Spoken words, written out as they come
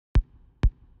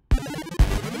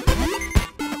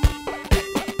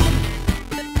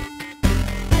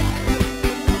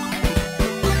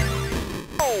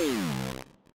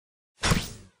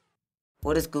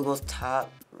What is Google's top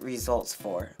results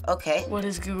for? Okay. What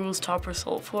is Google's top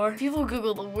result for? People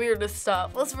Google the weirdest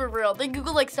stuff. Let's be real. They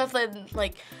Google like stuff that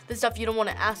like the stuff you don't want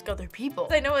to ask other people.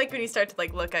 I know like when you start to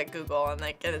like look at Google and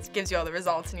like and it gives you all the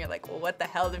results and you're like, well, what the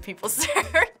hell do people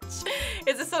search?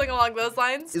 Is this something along those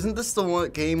lines? Isn't this the one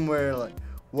game where like,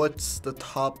 what's the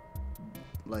top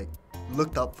like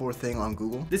looked up for thing on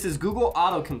Google? This is Google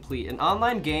Autocomplete, an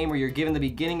online game where you're given the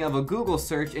beginning of a Google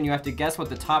search and you have to guess what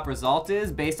the top result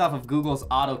is based off of Google's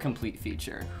autocomplete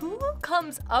feature. Who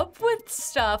comes up with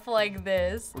stuff like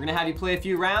this? We're gonna have you play a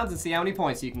few rounds and see how many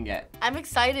points you can get. I'm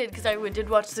excited because I did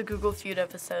watch the Google Feud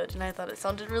episode and I thought it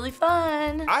sounded really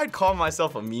fun. I'd call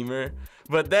myself a memer,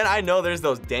 but then I know there's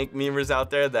those dank memers out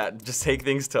there that just take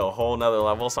things to a whole nother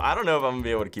level, so I don't know if I'm gonna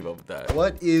be able to keep up with that.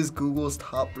 What is Google's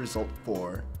top result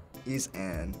for? Is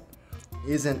an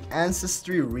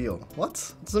ancestry real?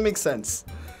 What? Doesn't make sense.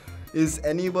 Is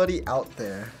anybody out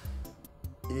there?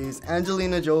 Is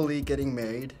Angelina Jolie getting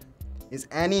married? Is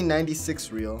Annie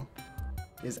 96 real?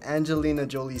 Is Angelina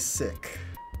Jolie sick?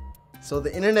 So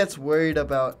the internet's worried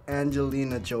about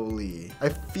Angelina Jolie. I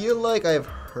feel like I've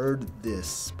heard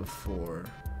this before,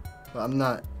 but I'm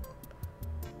not.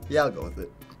 Yeah, I'll go with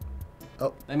it.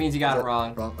 Oh, that means you got it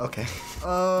wrong. Wrong, okay.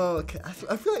 Oh, okay.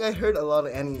 I feel like I heard a lot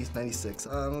of Annie's 96.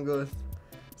 I'm gonna go with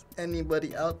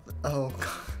anybody out there. Oh, God.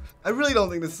 I really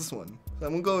don't think this is this one. So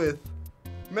I'm gonna go with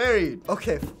married.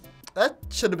 Okay, that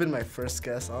should have been my first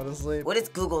guess, honestly. What is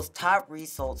Google's top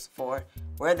results for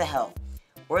where the hell?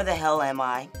 Where the hell am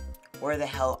I? Where the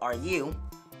hell are you?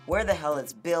 Where the hell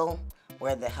is Bill?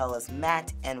 Where the hell is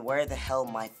Matt? And where the hell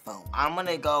my phone? I'm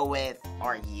gonna go with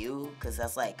are you? Because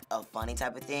that's like a funny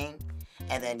type of thing.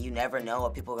 And then you never know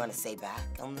what people are gonna say back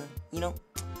on the, you know?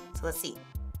 So let's see.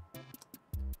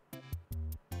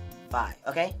 5,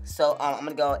 okay? So I'm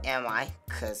gonna go am I,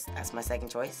 cause that's my second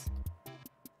choice.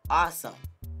 Awesome.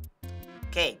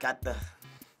 Okay, got the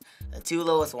 2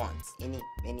 lowest ones. Any,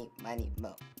 many,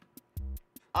 mo.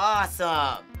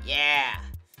 Awesome, yeah.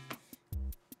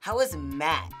 How is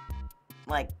Matt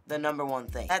like the #1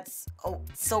 thing? That's,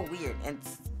 so weird, and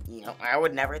you know, I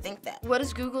would never think that. What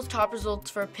is Google's top results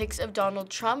for pics of Donald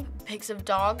Trump, pics of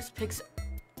dogs, pics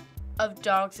of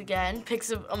dogs again,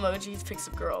 pics of emojis, pics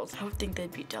of girls? I don't think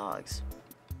they'd be dogs.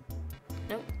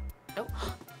 Nope, nope.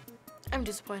 I'm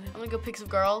disappointed. I'm gonna go pics of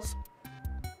girls.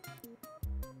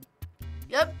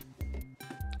 Yep.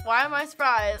 Why am I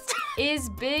surprised? Is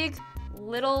Big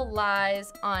Little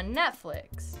Lies on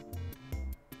Netflix?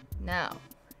 No,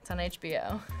 it's on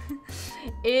HBO.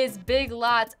 Is Big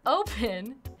Lots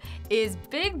open? Is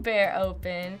Big Bear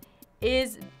open?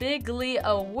 Is Bigly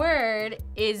a word?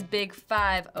 Is Big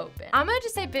 5 open? I'm gonna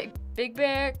just say Big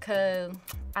Bear, cause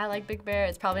I like Big Bear.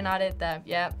 It's probably not it though.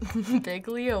 Yep,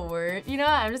 Bigly a word. You know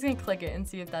what? I'm just gonna click it and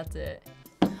see if that's it.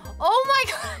 Oh my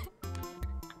God!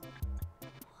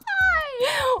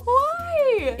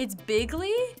 Why? It's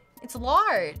Bigly? It's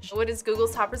large. What is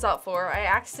Google's top result for? I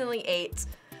accidentally ate,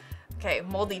 okay,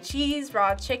 moldy cheese,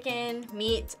 raw chicken,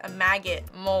 meat, a maggot,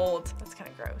 mold. That's kind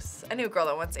of gross. I knew a girl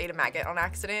that once ate a maggot on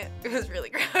accident. It was really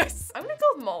gross. I'm gonna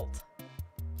go with mold.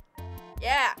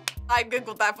 Yeah, I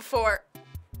Googled that before.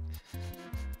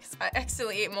 Because I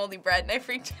accidentally ate moldy bread and I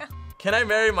freaked out. Can I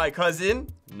marry my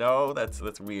cousin? No,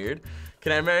 that's weird.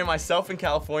 Can I marry myself in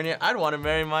California? I'd want to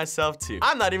marry myself too.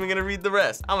 I'm not even gonna read the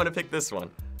rest. I'm gonna pick this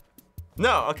one.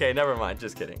 No, okay, never mind,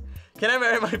 just kidding. Can I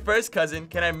marry my first cousin?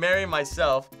 Can I marry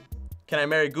myself? Can I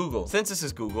marry Google? Since this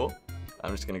is Google,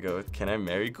 I'm just gonna go with, can I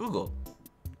marry Google?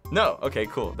 No, okay,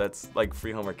 cool. That's like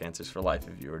free homework answers for life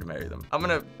if you were to marry them. I'm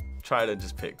gonna try to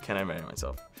just pick, can I marry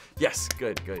myself? Yes,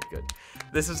 good.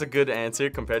 This is a good answer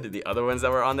compared to the other ones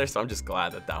that were on there, so I'm just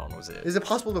glad that that one was it. Is it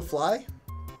possible to fly?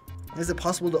 Is it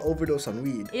possible to overdose on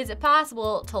weed? Is it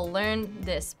possible to learn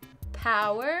this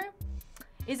power?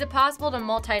 Is it possible to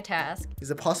multitask? Is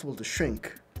it possible to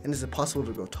shrink? And is it possible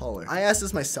to grow taller? I asked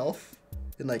this myself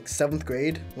in like 7th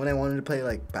grade when I wanted to play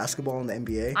like basketball in the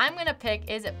NBA. I'm gonna pick,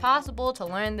 is it possible to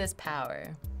learn this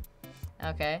power?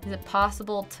 Okay, is it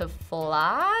possible to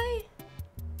fly?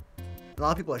 A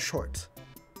lot of people are short.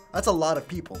 That's a lot of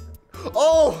people.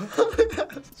 Oh!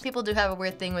 People do have a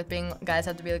weird thing with being, guys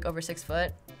have to be like over 6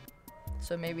 foot.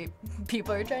 So maybe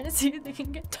people are trying to see if they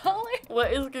can get taller.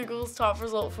 What is Google's top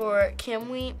result for can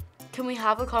we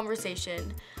have a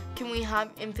conversation? Can we have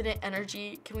infinite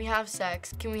energy? Can we have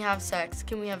sex? Can we have sex?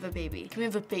 Can we have a baby? Can we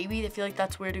have a baby? I feel like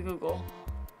that's weird to Google.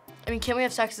 I mean, can we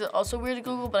have sex is also weird to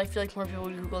Google, but I feel like more people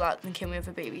would Google that than can we have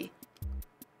a baby.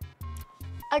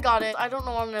 I got it. I don't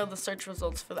know. I know the search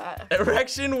results for that.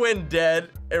 Erection when dead,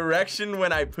 erection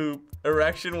when I poop,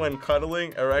 erection when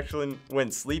cuddling, erection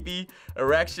when sleepy,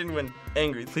 erection when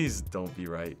angry. Please don't be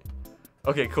right.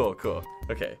 Okay, cool.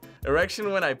 Okay.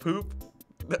 Erection when I poop.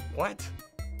 What?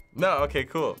 No, okay,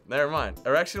 cool. Never mind.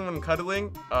 Erection when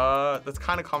cuddling. That's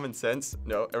kind of common sense.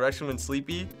 No. Erection when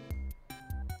sleepy.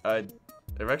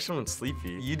 Erection when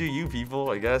sleepy. You do you, people,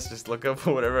 I guess. Just look up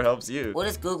whatever helps you. What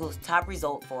is Google's top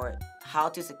result for how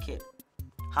to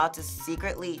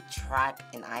secretly track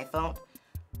an iPhone?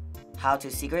 How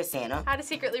to secret Santa? How to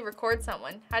secretly record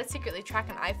someone? How to secretly track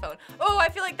an iPhone? Oh, I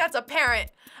feel like that's a parent.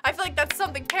 I feel like that's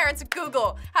something parents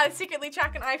Google. How to secretly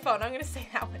track an iPhone. I'm gonna say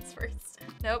that one first.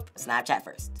 Nope. Snapchat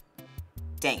first.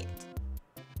 Dang it.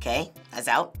 Okay, that's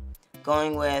out.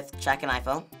 Going with track an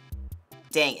iPhone.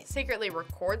 Dang it. Secretly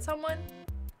record someone?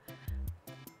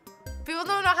 People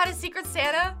don't know how to secret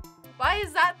Santa? Why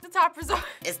is that the top result?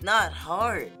 It's not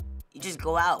hard. You just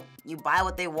go out, you buy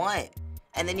what they want,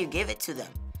 and then you give it to them.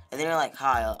 And then you're like,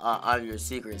 hi, I'm your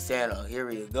secret Santa, here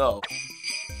we go.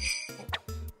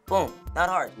 Boom, not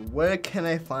hard. Where can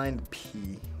I find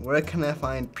pee? Where can I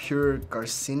find pure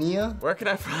Garcia? Where can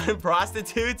I find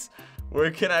prostitutes?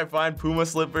 Where can I find Puma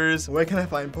slippers? Where can I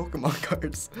find Pokemon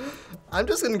cards? I'm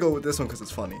just gonna go with this one because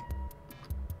it's funny.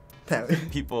 Damn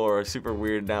it. People are super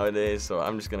weird nowadays, so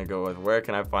I'm just gonna go with where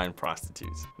can I find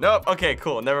prostitutes? Nope, okay,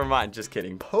 cool, never mind, just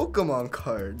kidding. Pokemon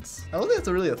cards. I don't think that's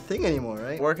really a thing anymore,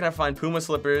 right? Where can I find Puma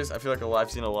slippers? I feel like I've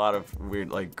seen a lot of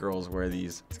weird, like, girls wear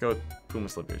these. Let's go with Puma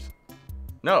slippers.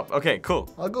 Nope, okay,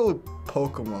 cool. I'll go with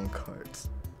Pokemon cards.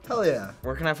 Hell yeah.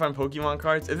 Where can I find Pokemon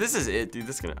cards? If this is it, dude,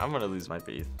 I'm gonna lose my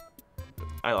faith.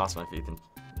 I lost my faith in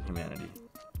humanity.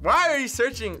 Why are you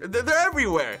searching? They're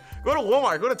everywhere. Go to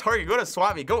Walmart, go to Target, go to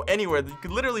Swap Meet, go anywhere. You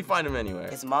could literally find them anywhere.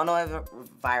 Is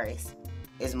monovirus?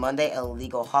 Is Monday a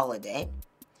legal holiday?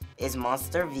 Is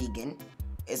Monster vegan?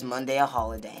 Is Monday a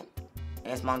holiday?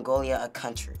 And is Mongolia a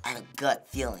country? I have a gut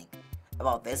feeling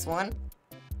about this one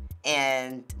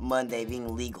and Monday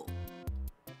being legal.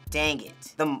 Dang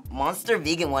it. The Monster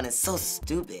vegan one is so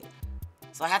stupid,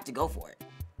 so I have to go for it.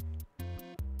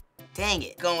 Dang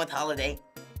it. Going with holiday.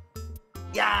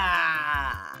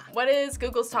 Yeah! What is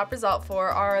Google's top result for?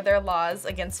 Are there laws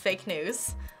against fake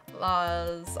news,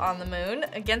 laws on the moon,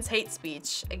 against hate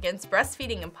speech, against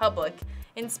breastfeeding in public,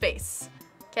 in space?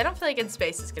 Okay, I don't feel like in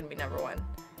space is gonna be number one.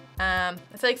 I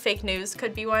feel like fake news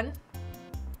could be one,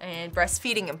 and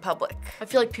breastfeeding in public. I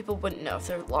feel like people wouldn't know if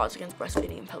there are laws against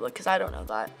breastfeeding in public, because I don't know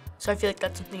that. So I feel like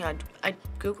that's something I'd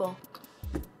Google.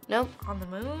 No? On the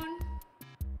moon?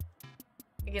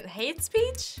 Against hate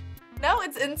speech? No,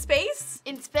 it's in space?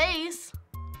 In space?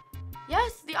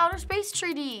 Yes, the Outer Space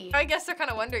Treaty. I guess they're kind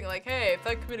of wondering, like, hey, if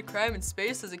I commit a crime in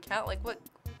space, does it count? Like, what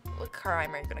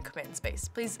crime are you gonna commit in space?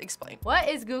 Please explain. What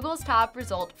is Google's top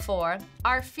result for?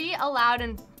 Are feet allowed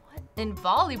in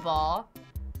volleyball?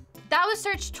 That was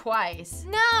searched twice.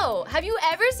 No, have you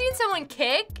ever seen someone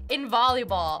kick in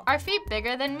volleyball? Are feet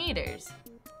bigger than meters?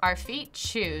 Are feet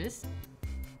shoes?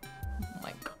 Oh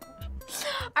my God.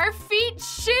 Are feet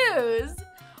shoes?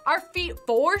 Are feet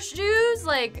for shoes?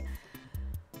 Like,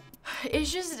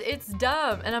 it's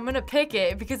dumb, and I'm gonna pick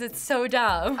it because it's so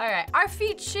dumb. All right, are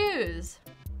feet shoes?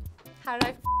 How did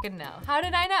I fucking know? How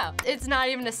did I know? It's not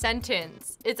even a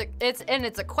sentence. It's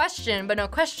a question, but no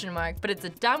question mark, but it's a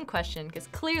dumb question because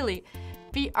clearly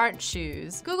feet aren't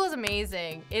shoes. Google's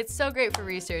amazing. It's so great for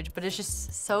research, but it's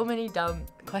just so many dumb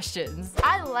questions.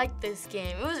 I liked this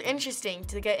game. It was interesting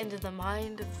to get into the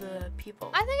mind of the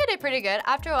people. I think I did pretty good.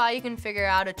 After a while, you can figure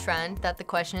out a trend that the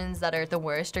questions that are the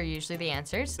worst are usually the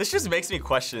answers. This just makes me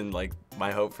question, like,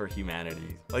 my hope for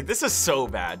humanity. Like, this is so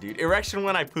bad, dude. Erection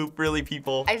when I poop, really,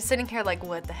 people? I'm sitting here like,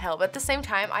 what the hell? But at the same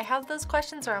time, I have those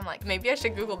questions where I'm like, maybe I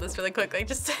should Google this really quickly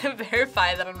just to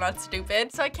verify that I'm not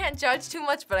stupid. So I can't judge too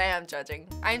much, but I am judging.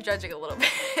 I am judging a little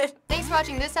bit. Thanks for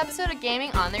watching this episode of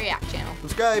Gaming on the React channel.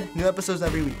 Subscribe, new episodes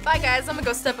every week. Bye guys, I'm gonna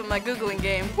go step up my Googling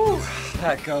game. Whew,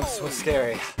 that ghost was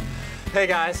scary. Hey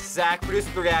guys, Zach, producer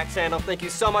of the React channel. Thank you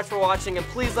so much for watching, and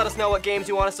please let us know what games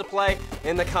you want us to play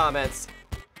in the comments.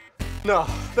 No,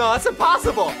 that's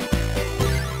impossible!